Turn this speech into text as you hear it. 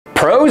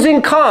Pros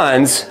and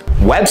cons,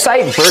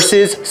 website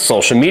versus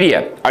social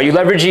media. Are you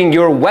leveraging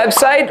your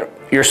website,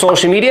 your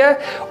social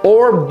media,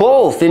 or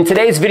both? In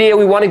today's video,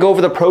 we want to go over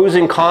the pros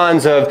and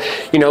cons of,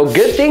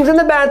 good things and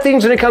the bad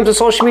things when it comes to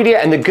social media,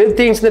 and the good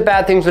things and the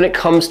bad things when it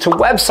comes to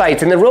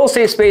websites. In the real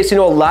estate space,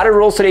 a lot of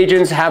real estate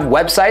agents have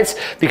websites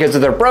because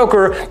of their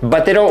broker,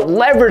 but they don't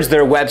leverage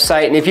their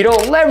website. And if you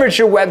don't leverage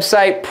your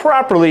website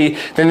properly,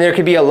 then there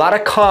could be a lot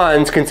of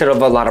cons instead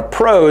of a lot of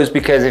pros,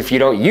 because if you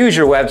don't use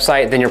your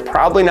website, then you're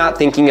probably not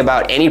thinking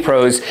about any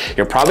pros.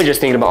 You're probably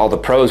just thinking about all the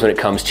pros when it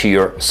comes to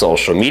your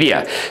social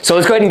media. So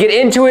let's go ahead and get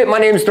into it. My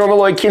name is Norman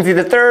Lloyd Kinsey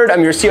III.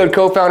 I'm your CEO and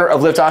co-founder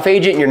of LiftOff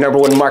Agent, your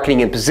 #1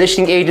 marketing and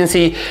positioning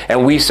agency.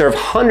 And we serve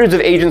hundreds of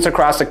agents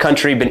across the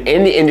country, been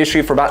in the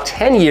industry for about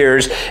 10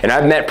 years. And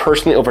I've met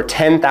personally over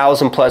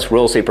 10,000 plus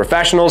real estate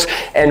professionals.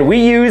 And we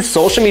use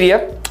social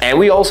media, and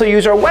we also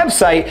use our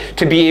website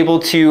to be able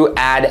to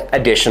add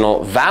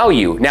additional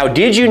value. Now,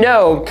 did you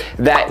know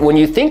that when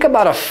you think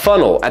about a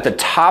funnel, at the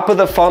top of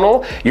the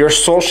funnel, your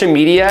social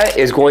media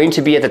is going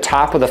to be at the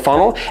top of the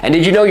funnel? And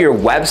did you know your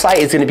website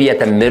is going to be at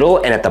the middle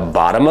and at the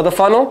bottom of the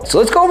funnel? So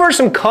let's go over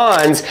some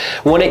cons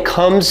when it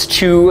comes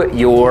to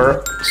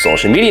your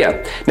social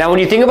media. Now, when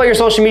you think about your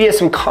social media,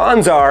 some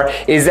cons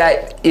is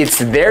that it's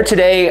there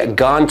today,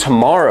 gone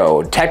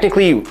tomorrow.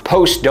 Technically,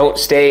 posts don't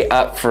stay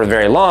up for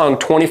very long,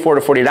 24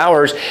 to 48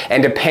 hours.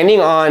 And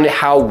depending on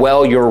how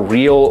well your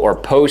reel or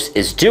post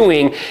is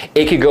doing,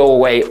 it could go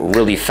away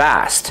really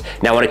fast.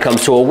 Now, when it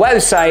comes to a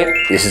website,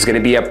 this is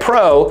gonna be a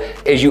pro,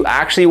 is you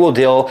actually will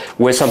deal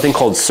with something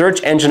called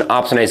search engine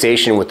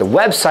optimization with the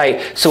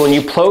website. So when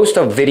you post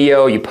a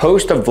video, you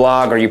post a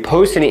vlog, or you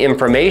post any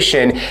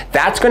information,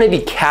 that's gonna be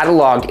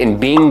cataloged in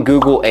Bing,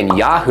 Google, and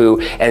Yahoo,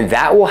 and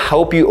that will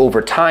help you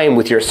over time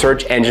with your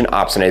search engine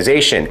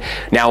optimization.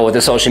 Now, with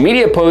the social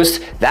media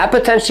post, that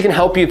potentially can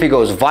help you if it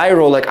goes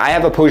viral. Like I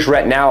have a post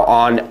right now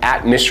on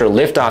 @Mr.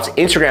 LiftOff's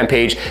Instagram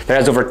page that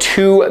has over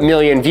 2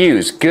 million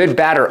views. Good,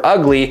 bad, or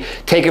ugly,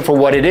 take it for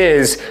what it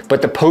is,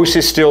 but the post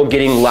is still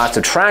getting lots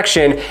of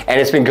traction,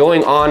 and it's been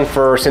going on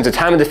since the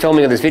time of the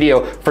filming of this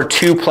video for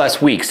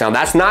 2+ weeks. Now,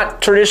 that's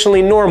not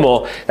traditionally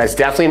normal. That's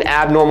definitely an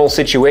abnormal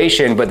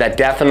situation, but that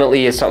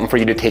definitely is something for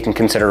you to take in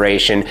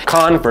consideration.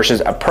 Con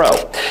versus a pro.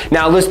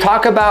 Now, let's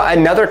talk about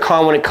another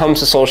con when it comes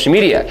to social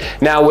media.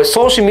 Now, with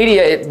social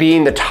media, it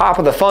being the top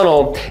of the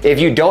funnel, if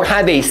you don't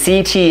have a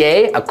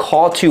CTA, a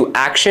call to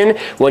action,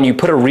 when you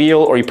put a reel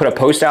or you put a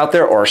post out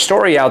there or a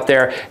story out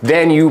there,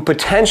 then you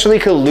potentially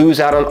could lose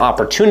out on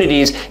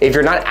opportunities if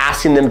you're not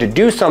asking them to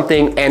do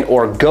something and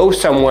or go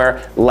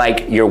somewhere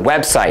like your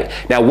website.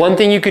 Now, one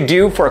thing you could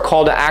do for a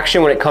call to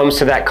action when it comes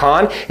to that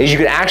con is you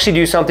could actually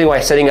do something by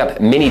setting up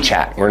mini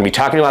chat. We're gonna be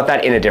talking about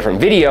that in a different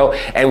video.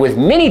 And with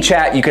mini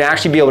chat, you can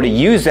actually be able to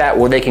use that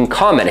where they can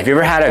comment. If you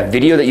ever had a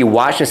video that you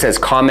watched and says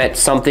comment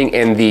something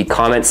in the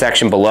comment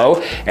section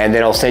below, and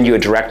then I'll send you a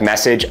direct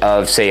message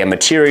of, say, a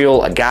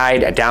material, a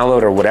guide, a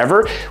download, or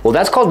whatever, well,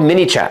 that's called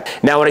mini chat.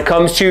 Now, when it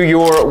comes to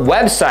your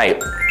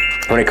website,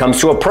 when it comes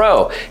to a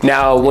pro.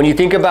 Now, when you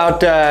think about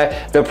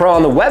the pro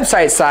on the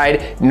website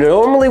side,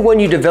 normally when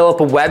you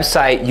develop a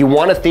website, you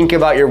wanna think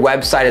about your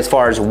website as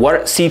far as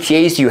what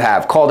CTAs do you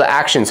have, call to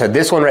action. So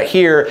this one right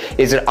here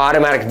is an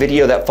automatic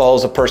video that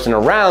follows a person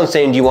around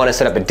saying, do you wanna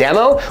set up a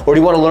demo, or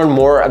do you wanna learn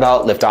more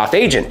about LiftOff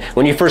Agent?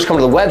 When you first come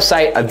to the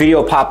website, a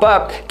video will pop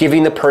up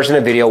giving the person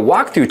a video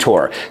walkthrough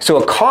tour. So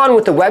a con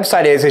with the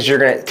website is you're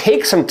gonna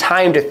take some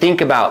time to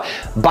think about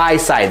buy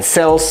side,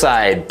 sell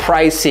side,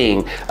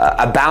 pricing,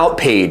 about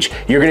page.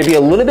 You're gonna be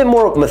a little bit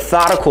more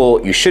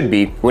methodical, you should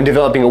be, when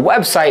developing a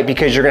website,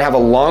 because you're gonna have a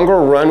longer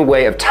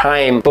runway of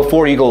time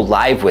before you go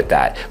live with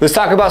that. Let's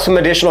talk about some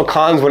additional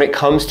cons when it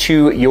comes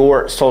to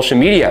your social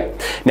media.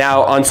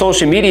 Now, on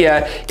social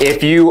media,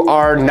 if you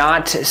are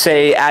not,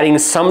 say, adding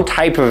some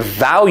type of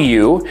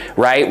value,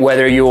 right,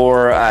 whether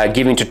you're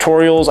giving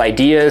tutorials,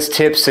 ideas,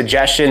 tips,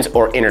 suggestions,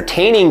 or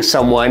entertaining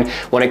someone,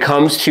 when it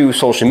comes to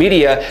social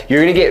media,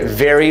 you're gonna get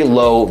very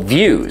low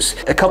views.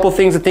 A couple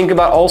things to think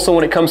about also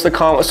when it comes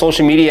to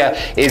social media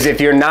is if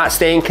you're not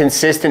staying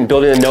consistent,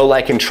 building a know,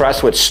 like, and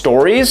trust with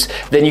stories,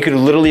 then you could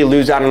literally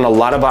lose out on a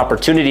lot of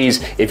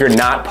opportunities if you're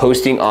not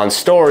posting on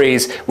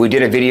stories. We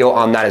did a video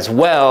on that as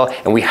well,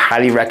 and we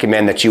highly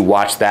recommend that you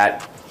watch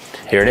that.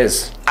 Here it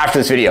is. After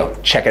this video,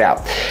 check it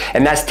out.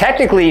 And that's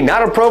technically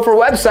not a pro for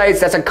websites,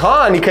 that's a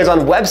con, because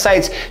on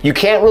websites, you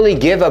can't really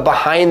give a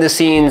behind the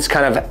scenes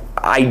kind of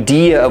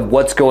idea of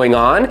what's going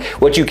on.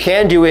 What you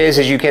can do is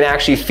you can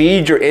actually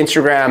feed your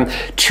Instagram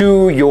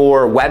to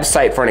your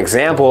website, for an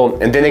example,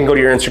 and then they can go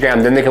to your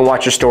Instagram, then they can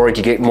watch your story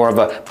to get more of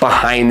a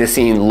behind the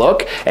scene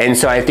look. And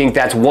so I think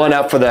that's one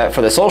up for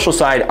the social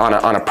side.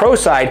 On a pro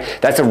side,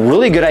 that's a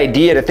really good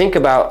idea to think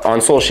about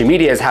on social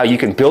media, is how you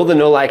can build the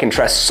know, like, and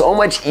trust so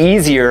much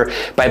easier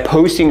by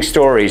posting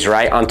stories,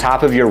 right, on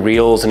top of your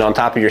reels and on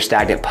top of your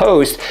stagnant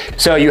post.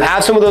 So you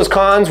have some of those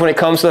cons when it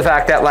comes to the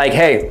fact that, like,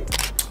 hey,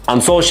 On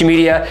social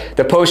media,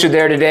 the posts are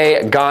there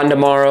today, gone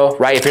tomorrow,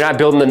 right? If you're not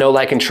building the know,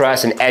 like, and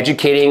trust and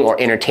educating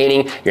or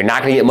entertaining, you're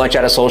not gonna get much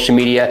out of social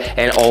media.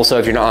 And also,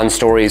 if you're not on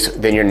stories,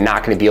 then you're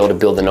not gonna be able to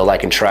build the know,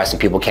 like, and trust,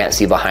 and people can't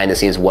see behind the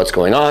scenes what's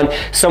going on.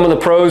 Some of the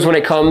pros when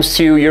it comes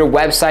to your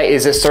website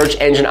is the search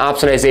engine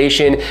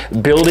optimization,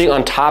 building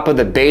on top of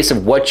the base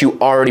of what you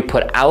already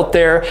put out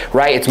there,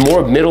 right? It's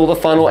more middle of the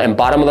funnel and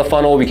bottom of the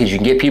funnel, because you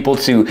can get people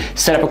to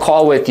set up a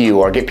call with you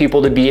or get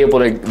people to be able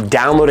to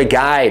download a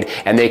guide,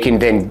 and you can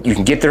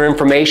get their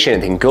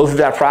information, they can go through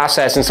that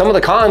process. And some of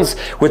the cons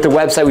with the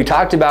website we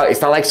talked about, it's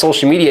not like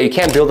social media. You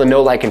can't build a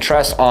know, like, and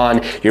trust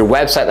on your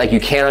website like you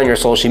can on your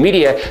social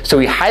media. So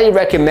we highly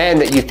recommend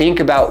that you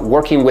think about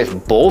working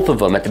with both of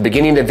them. At the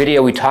beginning of the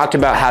video, we talked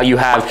about how you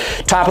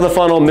have top of the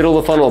funnel, middle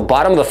of the funnel,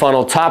 bottom of the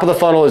funnel. Top of the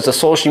funnel is the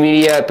social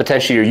media,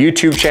 potentially your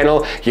YouTube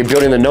channel. You're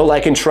building the know,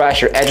 like, and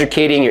trust, you're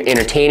educating, you're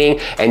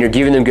entertaining, and you're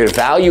giving them good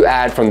value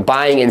add from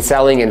buying and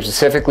selling, and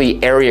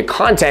specifically area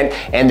content.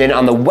 And then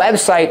on the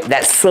website,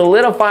 that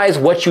solidifies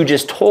what you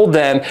just told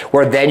them,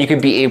 where then you can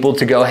be able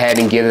to go ahead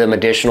and give them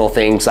additional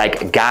things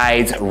like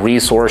guides,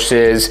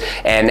 resources,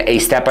 and a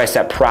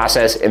step-by-step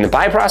process in the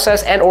buy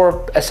process, and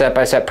or a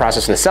step-by-step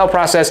process in the sell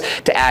process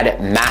to add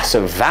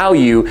massive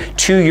value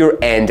to your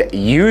end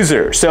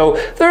user. So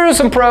there are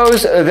some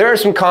pros, there are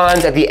some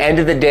cons. At the end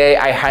of the day,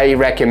 I highly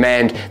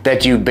recommend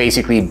that you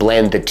basically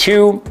blend the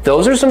two.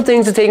 Those are some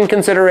things to take in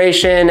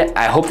consideration.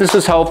 I hope this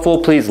was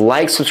helpful. Please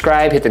like,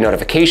 subscribe, hit the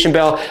notification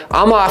bell.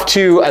 I'm off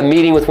to a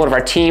meeting with one of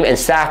our team and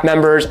staff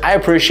members. I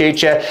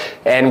appreciate you,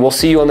 and we'll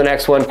see you on the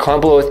next one.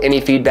 Comment below with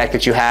any feedback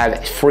that you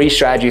have. Free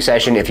strategy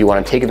session if you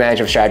want to take advantage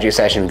of a strategy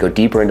session and go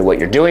deeper into what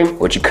you're doing,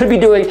 what you could be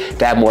doing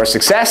to have more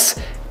success.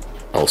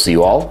 I'll see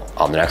you all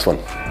on the next one.